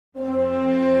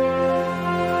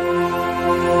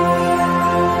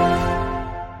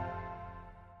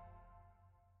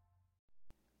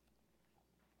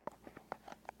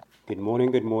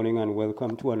morning, and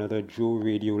welcome to another Joe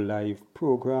Radio Live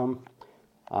program.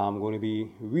 I'm going to be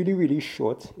really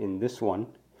short in this one.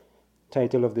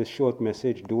 Title of this short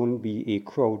message: Don't be a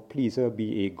crowd pleaser,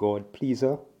 be a God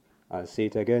pleaser. I'll say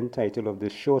it again. Title of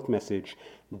this short message: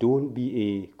 Don't be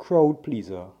a crowd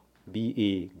pleaser, be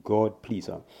a God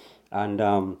pleaser.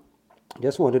 And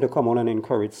just wanted to come on and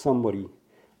encourage somebody,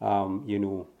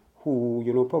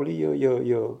 who probably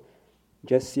you're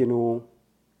just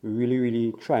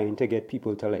really trying to get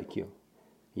people to like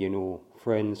you,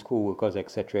 friends, co-workers,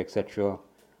 etc.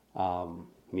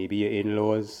 Maybe your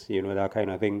in-laws, that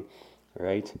kind of thing,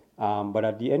 right? But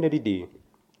at the end of the day,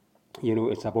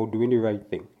 it's about doing the right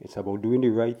thing. It's about doing the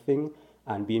right thing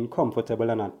and being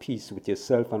comfortable and at peace with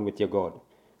yourself and with your God.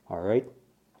 All right?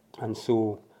 And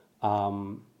so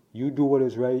you do what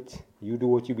is right. You do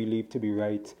what you believe to be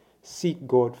right. Seek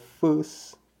God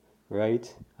first,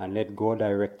 right? And let God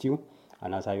direct you.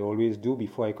 And as I always do,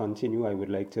 before I continue, I would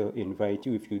like to invite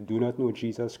you, if you do not know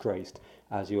Jesus Christ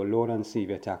as your Lord and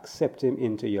Savior, to accept Him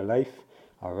into your life.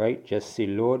 All right? Just say,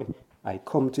 Lord, I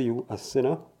come to you a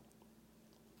sinner.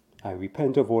 I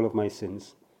repent of all of my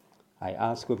sins. I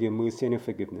ask of your mercy and your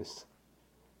forgiveness.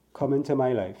 Come into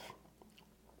my life.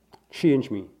 Change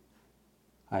me.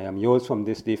 I am yours from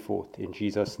this day forth, in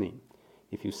Jesus' name.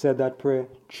 If you said that prayer,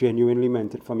 genuinely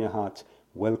meant it from your heart,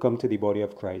 welcome to the body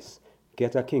of Christ.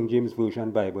 Get a King James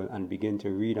Version Bible and begin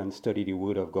to read and study the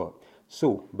Word of God.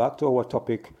 So, back to our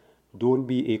topic: don't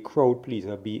be a crowd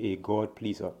pleaser, be a God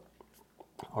pleaser.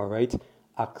 All right?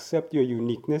 Accept your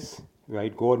uniqueness,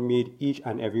 right? God made each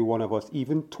and every one of us,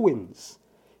 even twins.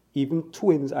 Even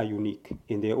twins are unique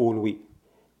in their own way,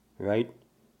 right?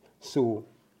 So,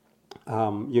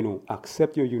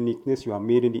 accept your uniqueness. You are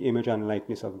made in the image and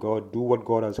likeness of God. Do what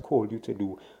God has called you to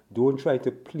do. Don't try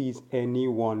to please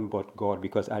anyone but God,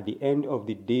 because at the end of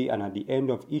the day and at the end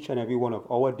of each and every one of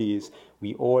our days,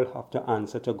 we all have to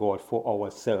answer to God for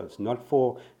ourselves, not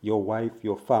for your wife,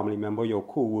 your family member, your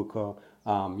co-worker,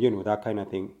 that kind of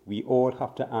thing. We all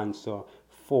have to answer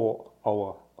for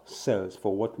ourselves,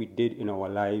 for what we did in our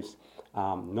lives,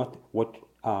 not what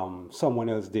someone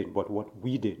else did, but what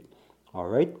we did. All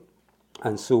right?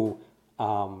 And so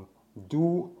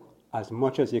do as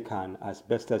much as you can, as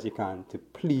best as you can, to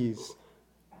please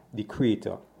the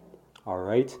Creator. All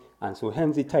right? And so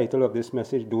hence the title of this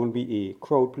message: don't be a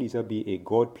crowd pleaser, be a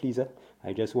God pleaser.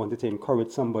 I just wanted to encourage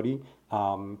somebody.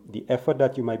 The effort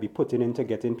that you might be putting into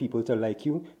getting people to like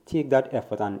you, take that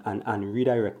effort and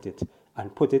redirect it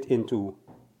and put it into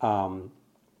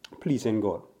pleasing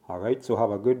God. All right? So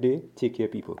have a good day. Take care,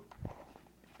 people.